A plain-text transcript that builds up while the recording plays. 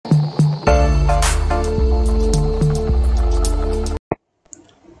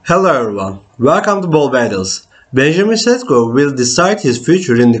Hello everyone, welcome to Ball Battles. Benjamin Sesko will decide his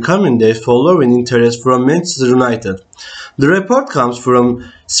future in the coming days following interest from Manchester United. The report comes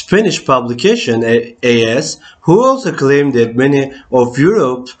from Spanish publication AS, who also claimed that many of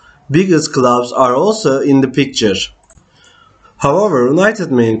Europe's biggest clubs are also in the picture. However,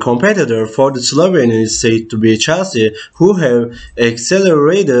 United's main competitor for the Slovenian is said to be Chelsea, who have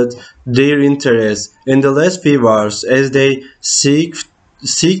accelerated their interest in the last few hours as they seek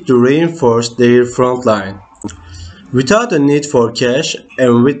to reinforce their front line. Without a need for cash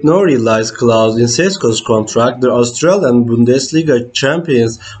and with no release clause in Sesko's contract, the Austrian Bundesliga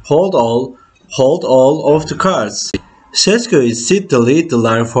Champions hold all of the cards. Sesko is set to lead the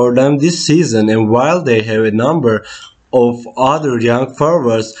line for them this season, and while they have a number of other young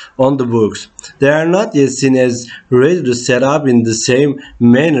forwards on the books, they are not yet seen as ready to set up in the same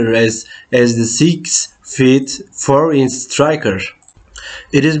manner as the 6-foot 4-inch striker.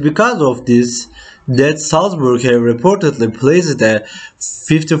 It is because of this that Salzburg have reportedly placed a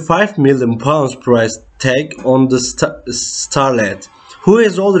 £55 million price tag on the starlet, who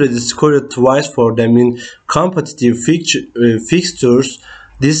has already scored twice for them in competitive fixtures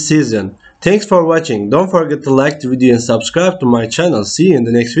this season. Thanks for watching. Don't forget to like the video and subscribe to my channel. See you in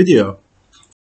the next video.